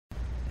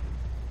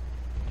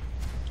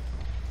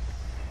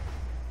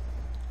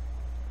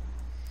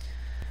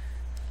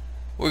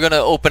We're going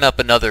to open up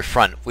another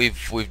front.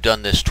 We've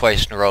done this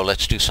twice in a row.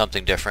 Let's do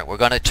something different. We're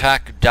going to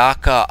attack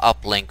Dhaka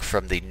uplink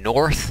from the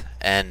north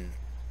and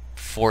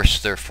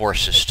force their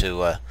forces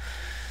to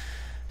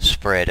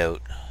spread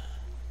out.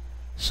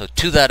 So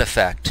to that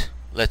effect,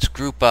 let's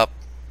group up.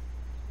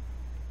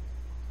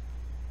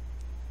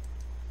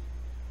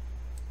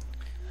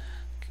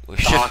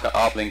 Dhaka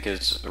uplink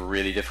is a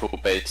really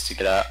difficult base to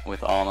get at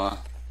with armor.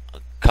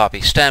 Copy.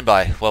 Stand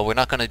by. Well, we're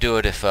not going to do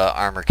it if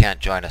armor can't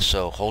join us,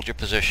 so hold your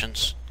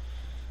positions.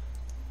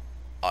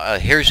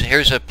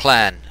 Here's a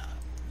plan.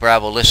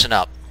 Bravo, listen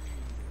up.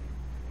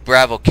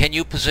 Bravo, can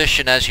you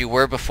position as you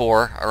were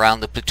before around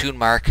the platoon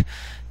mark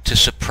to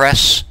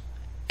suppress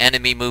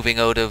enemy moving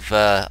out of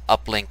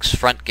uplink's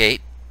front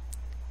gate?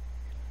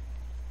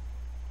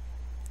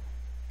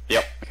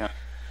 Yep, okay.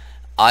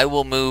 I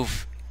will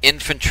move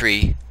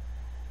infantry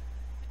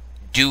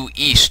due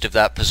east of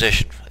that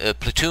position.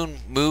 Platoon,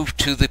 move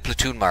to the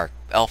platoon mark,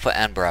 Alpha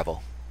and Bravo.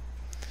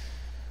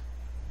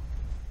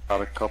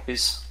 Bravo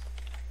copies.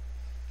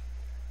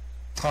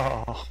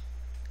 Oh.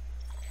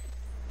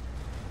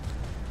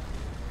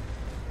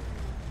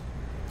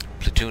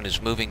 Platoon is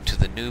moving to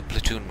the new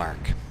platoon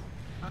mark.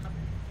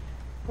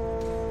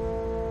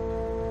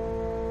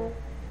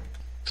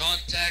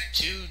 Contact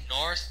 2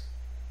 north.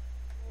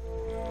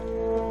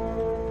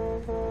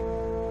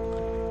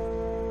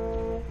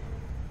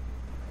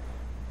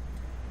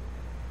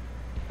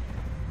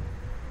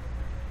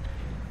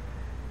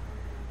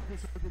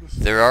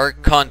 There are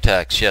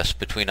contacts, yes,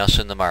 between us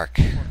and the mark.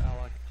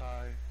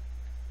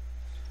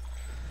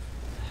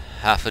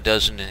 Half a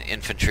dozen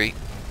infantry.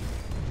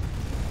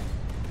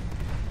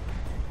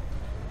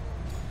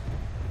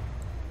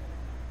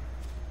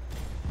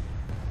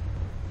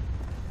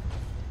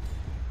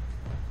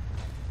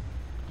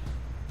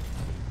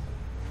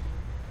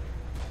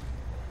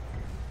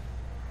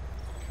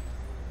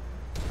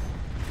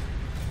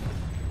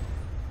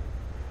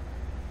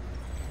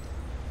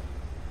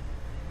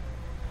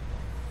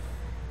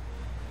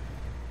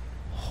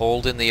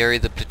 Hold in the area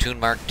of the platoon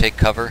mark, take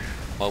cover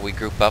while we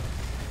group up.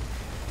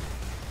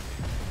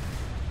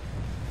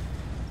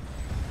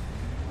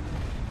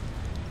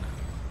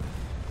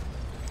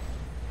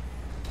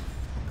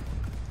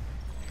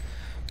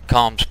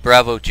 Comms,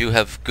 Bravo, do you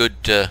have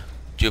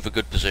a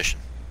good position?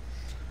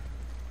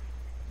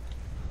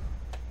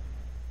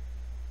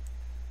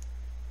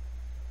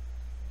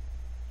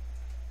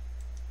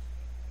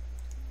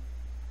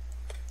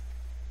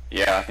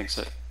 Yeah, I think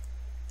so.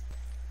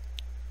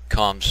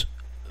 Comms,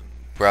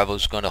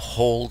 Bravo's going to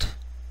hold.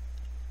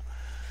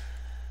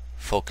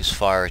 Focus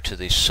fire to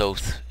the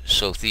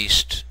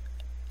southeast.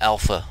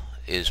 Alpha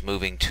is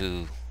moving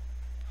to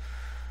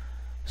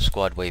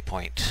squad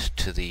waypoint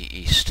to the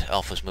east.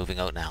 Alpha's moving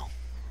out now.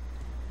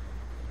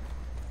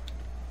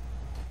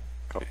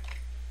 Copy.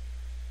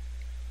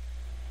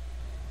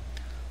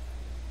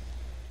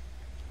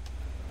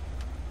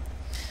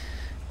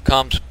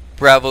 Comms,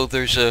 Bravo,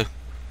 there's a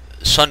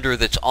Sunder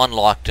that's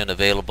unlocked and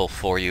available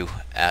for you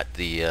at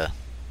the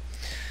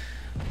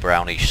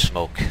brownish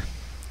smoke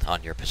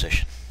on your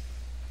position.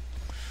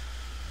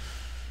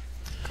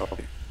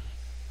 Copy.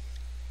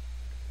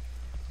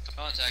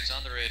 Contacts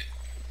on the rid.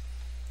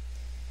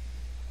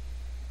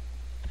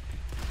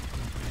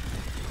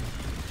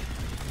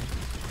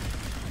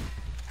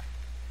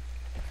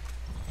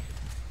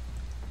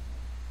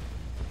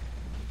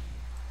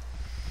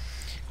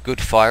 Good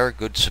fire,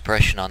 good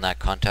suppression on that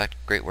contact.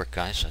 Great work,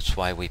 guys. That's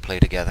why we play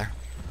together.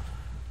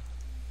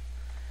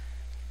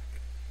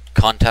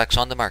 Contacts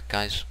on the mark,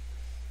 guys.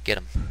 Get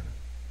them.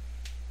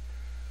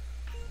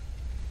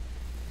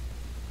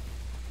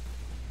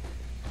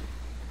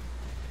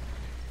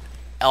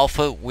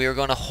 Alpha, we're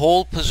going to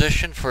hold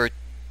position for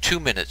 2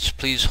 minutes.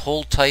 Please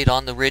hold tight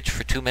on the ridge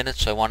for 2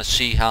 minutes. I want to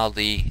see how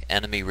the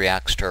enemy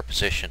reacts to our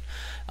position.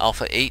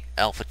 Alpha 8,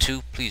 Alpha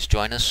 2, please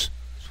join us.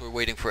 So we're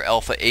waiting for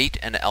Alpha 8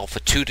 and Alpha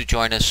 2 to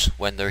join us.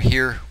 When they're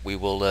here, we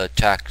will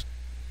attack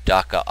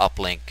Dhaka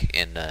uplink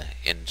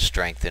in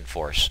strength and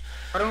force.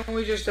 Why don't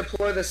we just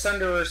deploy the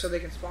Sunderers so they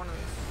can spawn us?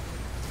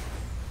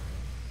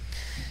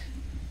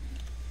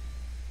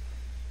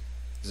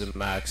 This is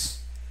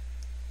max.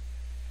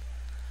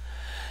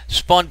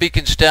 Spawn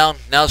beacons down.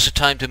 Now's the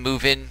time to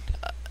move in.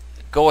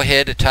 Go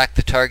ahead, attack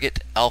the target,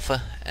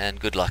 Alpha, and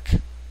good luck.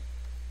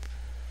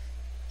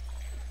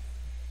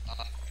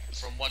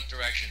 From what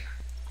direction?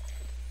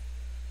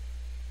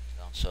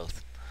 Down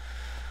south.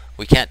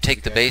 We can't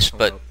take the base,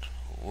 but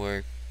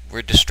we're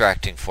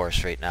distracting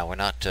force right now. We're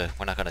not going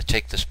to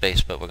take the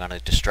space, but we're going to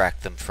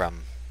distract them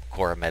from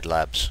Core Med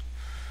Labs.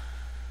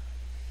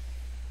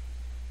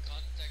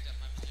 Contact at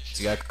my position.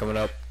 See guy coming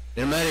up.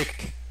 Need a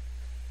medic.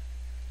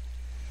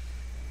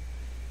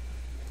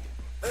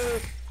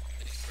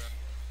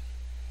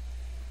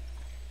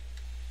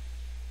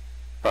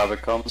 Bravo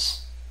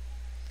comms.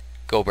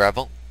 Go,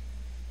 Bravo.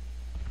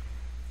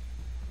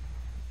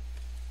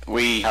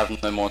 We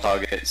have no more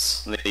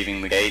targets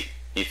leaving the gate.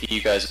 If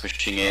you guys are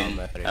pushing in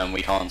and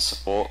we can't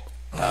support,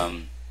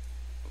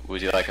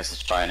 would you like us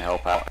to try and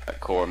help out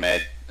at Core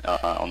Med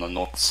on the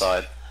north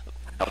side?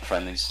 Help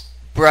friendlies.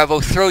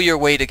 Bravo, throw your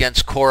weight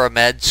against Cora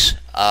Meds.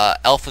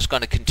 Alpha's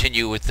going to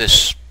continue with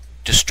this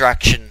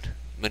distraction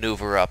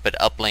maneuver up at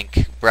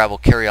uplink. Bravo,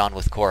 carry on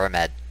with Cora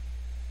Med.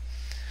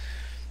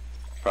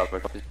 Proper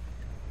copy.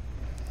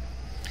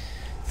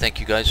 Thank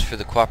you guys for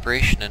the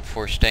cooperation and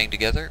for staying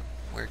together.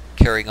 We're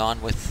carrying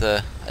on with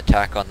the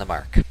attack on the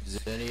mark. Is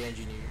there any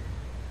engineer?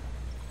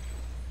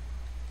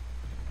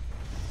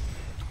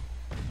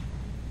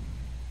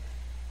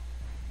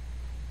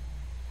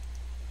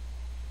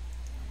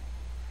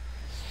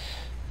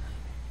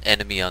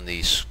 Enemy on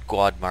the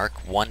squad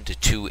mark, 1 to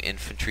 2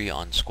 infantry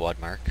on squad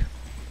mark.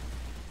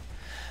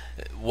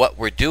 What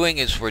we're doing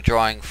is we're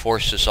drawing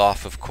forces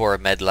off of Cora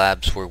Med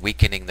Labs. We're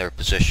weakening their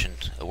position.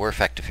 We're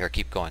effective here.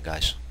 Keep going,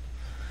 guys.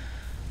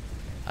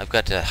 I've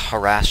got a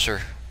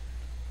harasser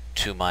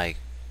to my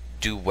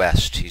due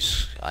west.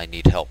 I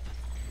need help.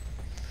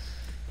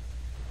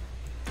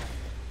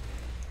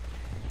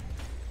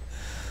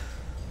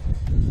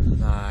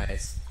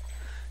 Nice.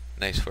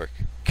 Nice work.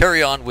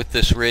 Carry on with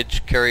this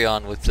ridge. Carry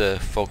on with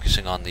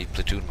focusing on the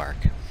platoon mark.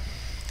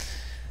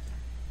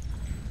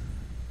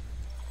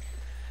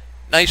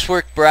 Nice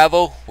work,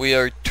 Bravo. We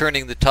are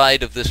turning the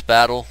tide of this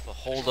battle.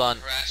 Hold on.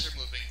 Harasser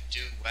moving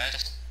due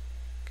west.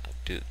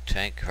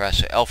 Tank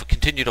harasser. Alpha,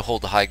 continue to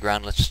hold the high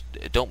ground.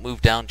 Don't move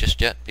down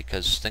just yet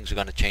because things are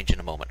going to change in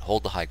a moment.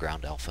 Hold the high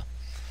ground, Alpha.